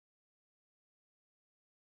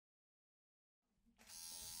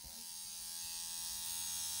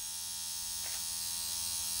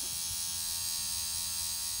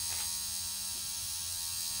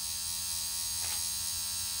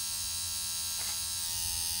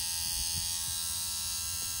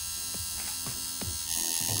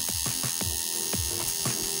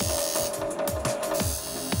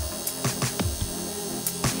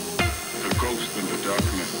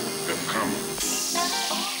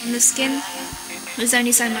On the skin, there's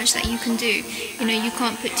only so much that you can do. You know, you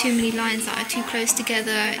can't put too many lines that are too close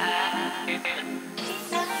together.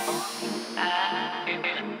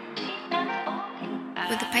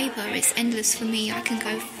 With the paper, it's endless for me. I can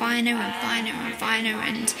go finer and finer and finer,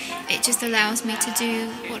 and it just allows me to do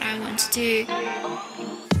what I want to do.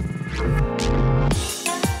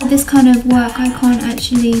 This kind of work I can't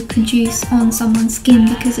actually produce on someone's skin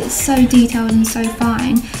because it's so detailed and so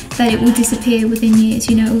fine that it will disappear within years.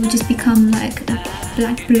 You know, it will just become like a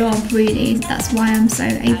black blob, really. That's why I'm so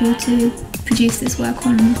able to produce this work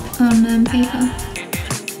on paper.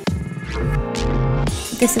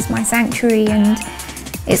 This is my sanctuary, and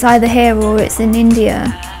it's either here or it's in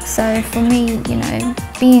India. So for me, you know,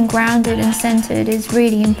 being grounded and centered is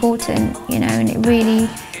really important, you know, and it really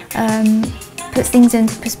puts things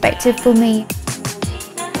into perspective for me.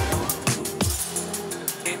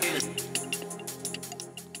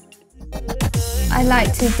 I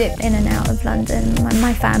like to dip in and out of London.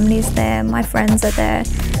 My family's there, my friends are there,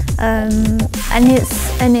 and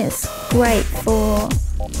it's great for,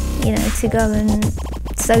 you know, to go and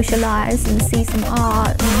socialise and see some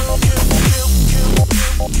art.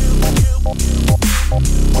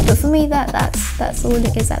 But for me, that's all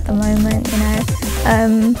it is at the moment, you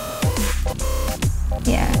know.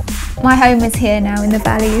 Yeah, my home is here now in the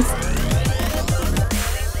valleys.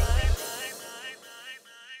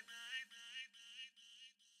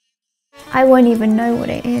 I won't even know what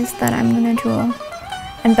it is that I'm going to draw.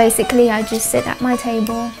 And basically I just sit at my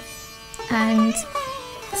table and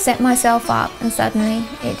set myself up, and suddenly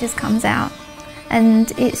it just comes out.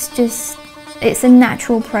 And it's a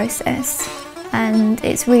natural process, and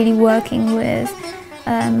it's really working with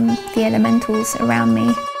the elementals around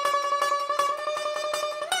me.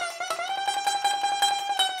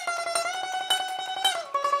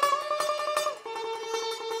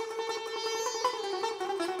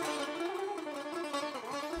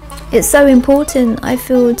 It's so important, I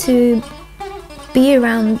feel, to be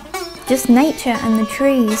around just nature and the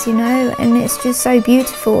trees, you know, and it's just so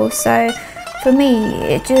beautiful. So for me,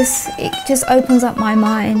 it just opens up my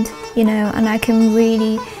mind, you know, and I can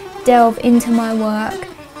really delve into my work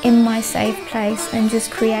in my safe place and just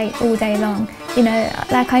create all day long. You know,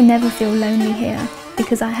 like I never feel lonely here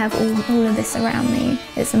because I have all of this around me.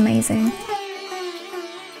 It's amazing.